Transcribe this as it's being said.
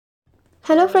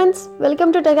Hello friends,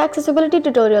 welcome to Tech Accessibility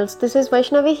Tutorials. This is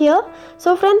Vaishnavi here.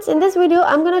 So friends, in this video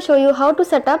I'm going to show you how to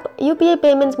set up UPI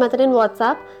payments method in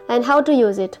WhatsApp and how to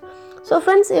use it. So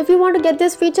friends, if you want to get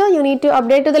this feature, you need to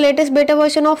update to the latest beta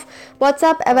version of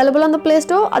WhatsApp available on the Play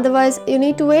Store. Otherwise, you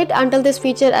need to wait until this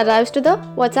feature arrives to the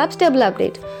WhatsApp stable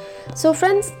update. So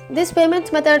friends, this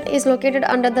payments method is located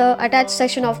under the attached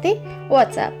section of the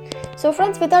WhatsApp. So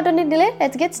friends, without any delay,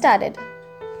 let's get started.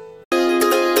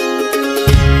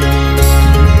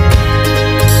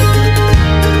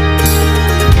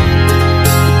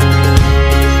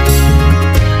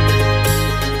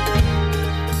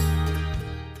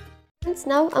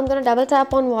 Now I'm going to double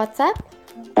tap on WhatsApp.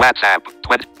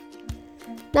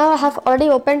 Now I have already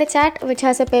opened a chat which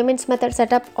has a payments method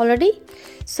set up already.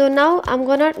 So now I'm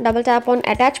going to double tap on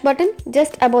attach button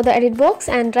just above the edit box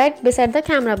and right beside the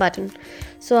camera button.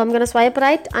 So I'm going to swipe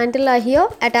right until I hear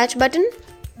attach button.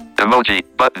 Emoji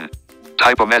button.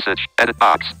 Type a message. Edit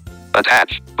box.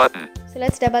 Attach button. So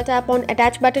let's double tap on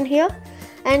attach button here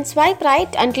and swipe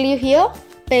right until you hear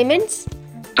payments.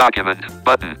 Document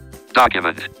button.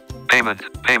 Document. Payment.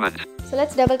 So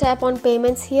let's double tap on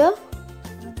payments here.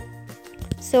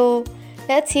 So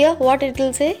let's hear what it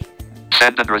will say.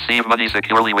 Send and receive money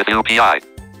securely with UPI.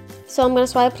 So I'm going to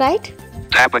swipe right.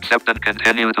 Tap accept and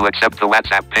continue to accept the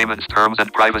WhatsApp payments terms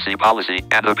and privacy policy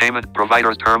and the payment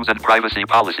provider's terms and privacy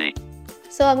policy.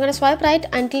 So I'm going to swipe right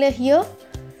until I hear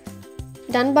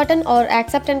done button or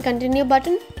accept and continue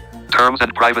button. Terms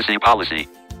and privacy policy.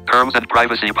 Terms and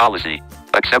privacy policy.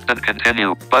 Accept and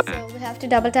continue button. So we have to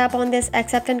double tap on this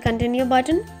accept and continue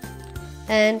button.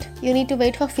 And you need to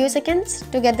wait for a few seconds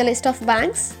to get the list of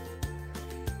banks.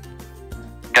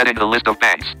 Getting the list of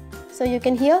banks. So you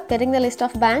can hear getting the list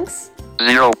of banks.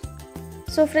 0.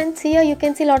 So friends, here you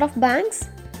can see a lot of banks.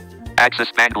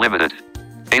 Axis Bank Limited.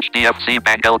 HDFC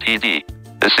Bank Ltd.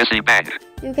 Assisi Bank.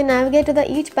 You can navigate to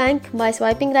each bank by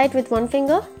swiping right with one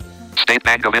finger. State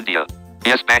Bank of India.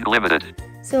 Yes Bank Limited.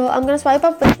 So I'm going to swipe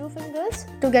up with two fingers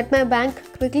to get my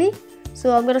bank quickly.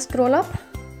 So I'm going to scroll up.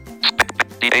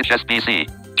 The HSBC.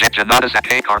 Janata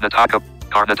Sakhay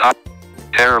Karnataka.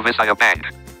 Terra Visaya Bank.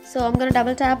 So I'm going to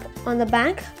double tap on the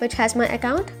bank which has my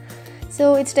account.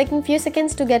 So it's taking few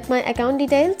seconds to get my account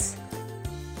details.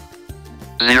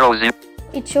 0.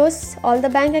 It shows all the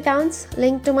bank accounts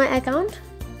linked to my account.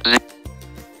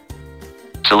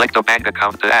 Select a bank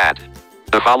account to add.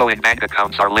 The following bank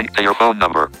accounts are linked to your phone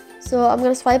number. So I'm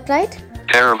going to swipe right.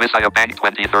 Terra Visaya Bank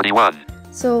 2031.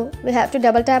 So we have to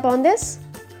double tap on this.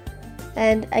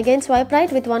 And again swipe right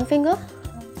with one finger.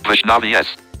 Vaishnavi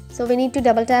yes. So we need to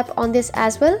double tap on this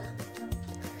as well.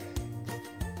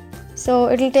 So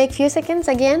it will take few seconds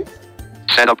again.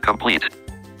 Setup complete.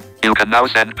 You can now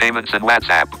send payments in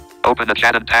WhatsApp. Open the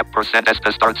chat and tap %S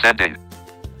to start sending.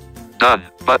 Done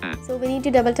button. So we need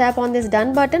to double tap on this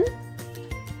done button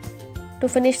to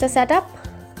finish the setup.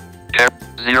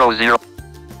 0.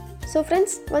 So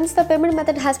friends, once the payment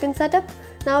method has been set up,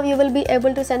 now you will be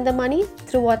able to send the money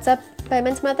through WhatsApp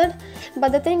payments method.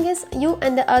 But the thing is, you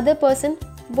and the other person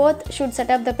both should set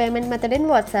up the payment method in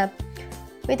WhatsApp.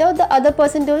 Without the other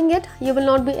person doing it, you will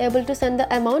not be able to send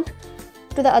the amount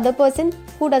to the other person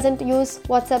who doesn't use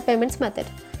WhatsApp payments method.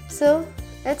 So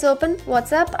let's open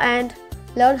WhatsApp and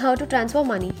learn how to transfer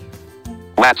money.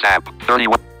 WhatsApp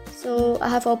 31. So I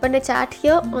have opened a chat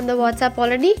here on the WhatsApp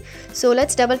already. So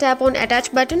let's double tap on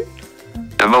attach button.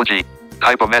 Emoji.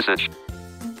 Type a message.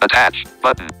 Attach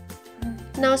button.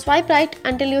 Now swipe right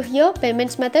until you hear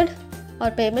payments method or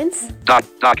payments.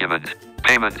 Document.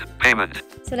 Payment.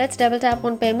 So let's double tap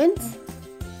on payments.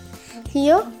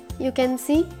 Here you can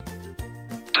see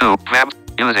 2. Grams.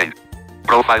 Using.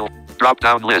 Profile. Drop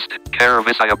down list. Terra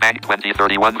Visaya Bank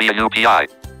 2031 via UPI.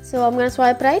 So I'm going to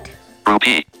swipe right.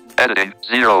 Rupee. Editing.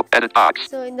 0. Edit box.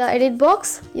 So in the edit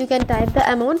box you can type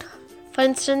the amount. For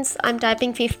instance, I'm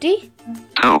typing 50.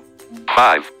 2.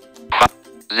 5.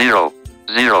 0.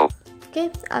 Okay,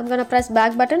 I'm going to press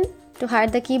back button to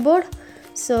hide the keyboard.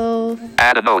 So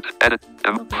add a note. Edit.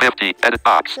 50. Edit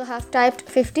box. So I have typed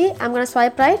 50. I'm going to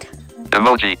swipe right.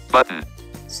 Emoji button.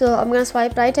 So I'm going to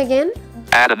swipe right again.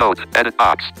 Add a note. Edit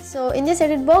box. So in this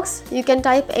edit box you can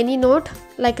type any note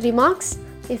like remarks.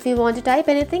 If you want to type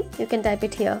anything, you can type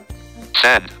it here.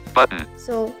 Send button.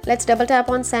 So let's double tap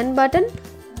on send button.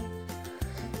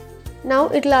 Now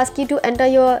it will ask you to enter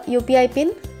your UPI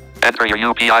pin. Enter your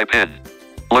UPI pin.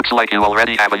 Looks like you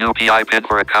already have a UPI pin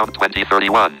for account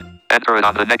 2031. Enter it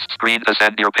on the next screen to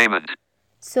send your payment.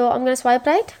 So I'm going to swipe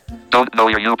right. Don't know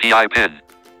your UPI pin.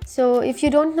 So if you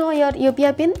don't know your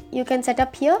UPI pin, you can set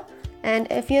up here. And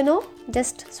if you know,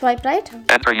 just swipe right.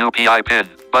 Enter UPI pin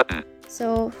button.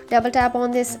 So double tap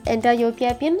on this enter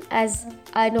UPI pin, as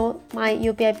I know my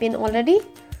UPI pin already.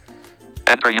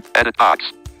 Enter edit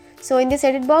box. So in this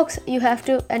edit box you have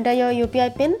to enter your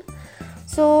UPI pin.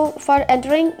 So for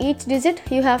entering each digit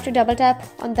you have to double tap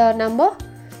on the number.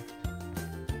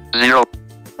 0.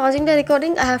 Pausing the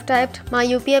recording, I have typed my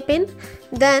UPI pin.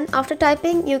 Then after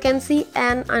typing you can see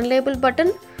an unlabeled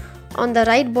button on the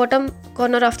right bottom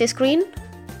corner of the screen.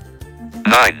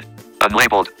 9.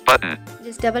 Unlabeled button.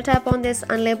 Just double tap on this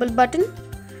unlabeled button.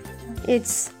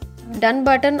 It's done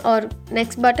button or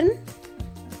next button.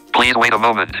 Please wait a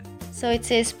moment. So it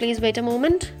says please wait a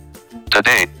moment.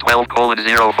 Today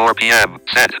 12:04 p.m.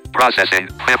 Set processing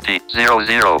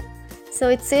 50:00. So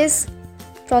it says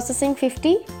processing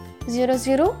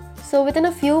 50:00. So within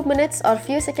a few minutes or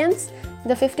few seconds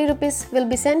the 50 rupees will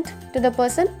be sent to the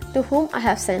person to whom I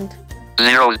have sent.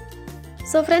 0.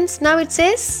 So friends, now it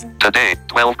says Today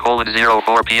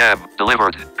 12:04 p.m.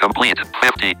 Delivered complete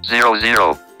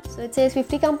 50:00. So it says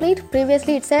 50 complete.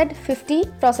 Previously it said 50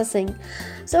 processing.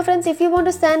 So friends, if you want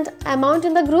to send amount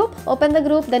in the group, open the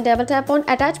group, then double tap on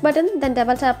attach button, then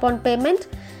double tap on payment.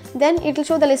 Then it will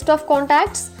show the list of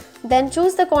contacts. Then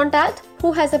choose the contact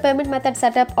who has a payment method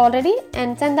set up already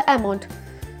and send the amount.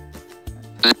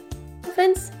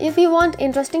 Friends, if you want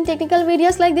interesting technical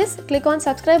videos like this, click on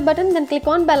subscribe button, then click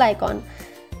on bell icon.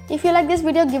 If you like this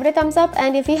video, give it a thumbs up,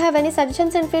 and if you have any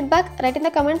suggestions and feedback, write in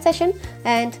the comment section,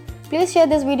 and please share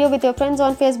this video with your friends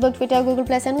on Facebook, Twitter, Google+,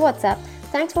 and WhatsApp.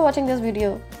 Thanks for watching this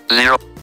video. 0.